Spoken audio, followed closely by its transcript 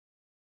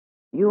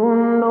You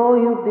know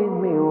you did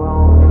me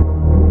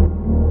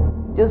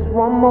wrong. Just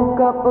one more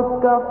cup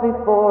of coffee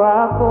before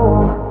I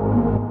go.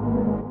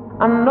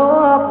 I know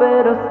I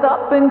better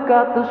stop and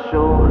cut the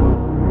show.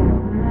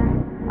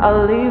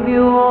 I'll leave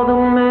you all the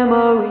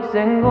memories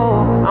and go.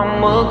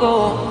 I'ma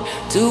go.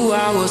 2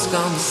 hours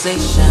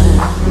conversation,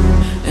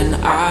 and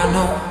I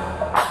know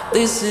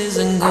this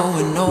isn't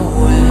going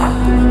nowhere.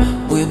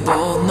 We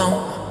both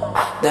know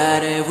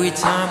that every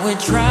time we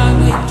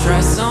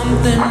try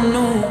something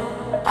new.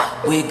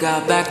 We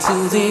got back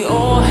to the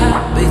old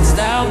habits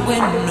that we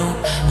knew.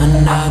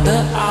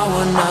 Another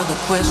hour, another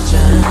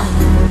question,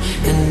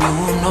 and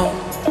you know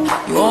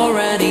you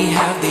already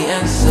have the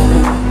answer.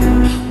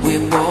 We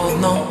both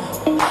know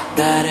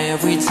that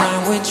every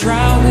time we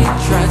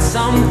tried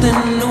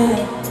something new.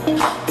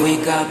 We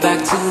got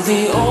back to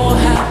the old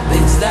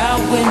habits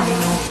that we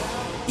knew.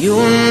 You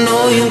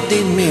know you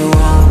did me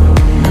wrong.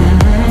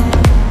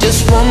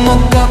 Just one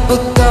more cup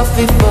of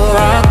coffee before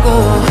I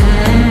go.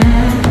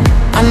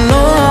 I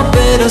know I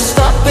better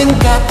stop and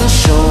cut the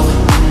show.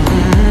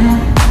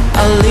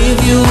 I'll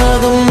leave you all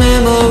the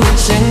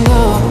memories and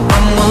go.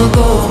 I'ma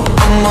go.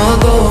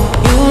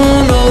 You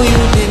know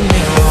you did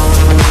me wrong.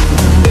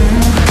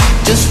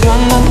 Just one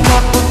more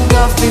cup of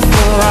coffee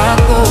before I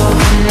go.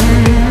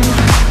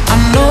 I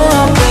know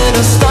I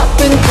better stop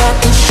and cut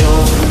the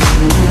show.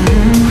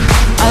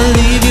 I'll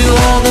leave you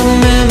all the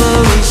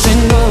memories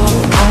and go.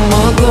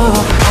 I'ma go.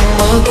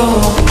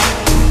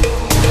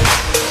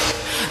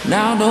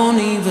 Now don't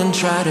even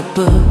try to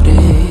put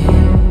it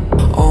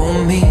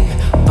on me.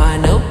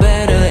 Find a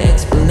better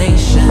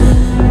explanation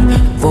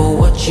for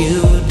what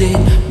you did.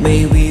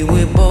 Maybe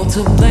we're both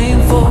to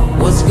blame for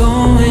what's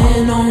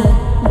going on.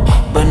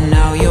 But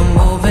now you're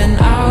moving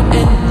out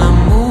and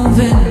I'm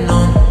moving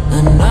on.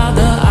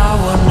 Another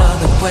hour,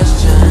 another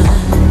question,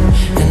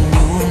 and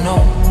you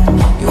know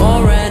you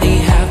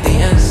already have the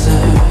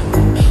answer.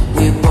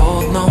 We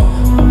both know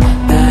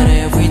that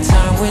every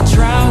time we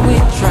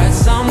tried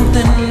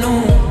something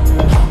new.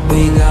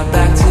 We got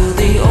back to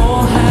the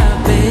old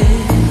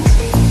habits.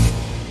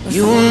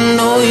 You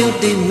know you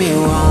did me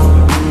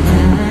wrong.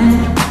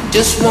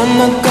 Just one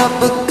more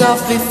cup of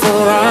coffee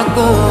before I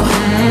go.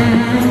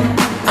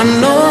 I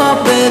know I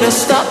better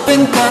stop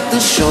and cut the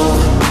show.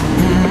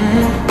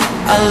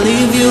 I'll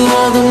leave you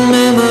all the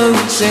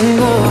memories and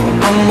go.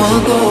 I'ma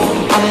go.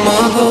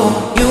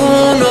 You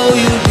know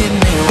you did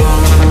me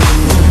wrong.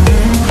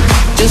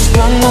 Just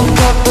one more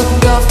cup of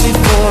coffee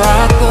before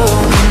I go.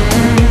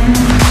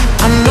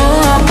 I know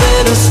I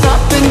better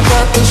stop and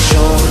cut the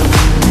show.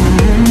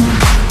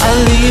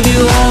 I'll leave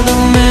you all the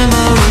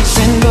memories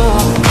and go.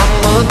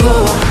 I'ma go.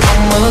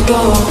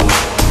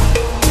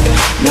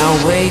 Now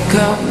wake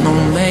up, no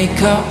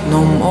makeup,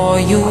 no more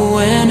you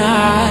and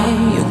I.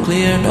 You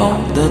cleared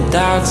all the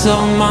doubts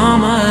of my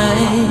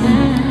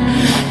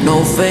mind.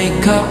 No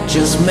fake up,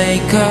 just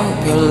make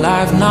up your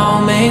life now,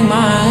 make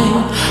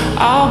mine.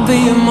 I'll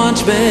be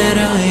much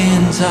better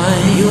in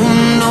time. You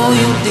know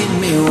you did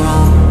me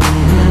wrong.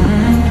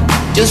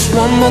 Just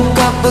one more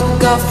cup of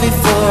coffee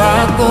before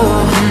I go.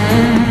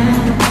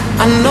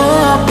 I know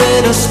I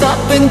better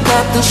stop and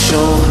cut the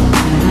show.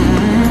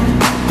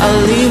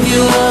 I'll leave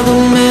you all the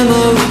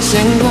memories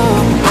and go.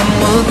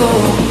 I'ma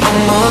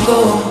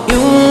go.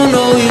 You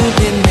know you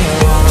did me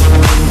wrong.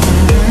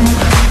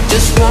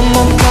 Just one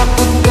more cup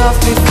of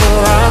coffee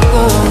before I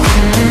go.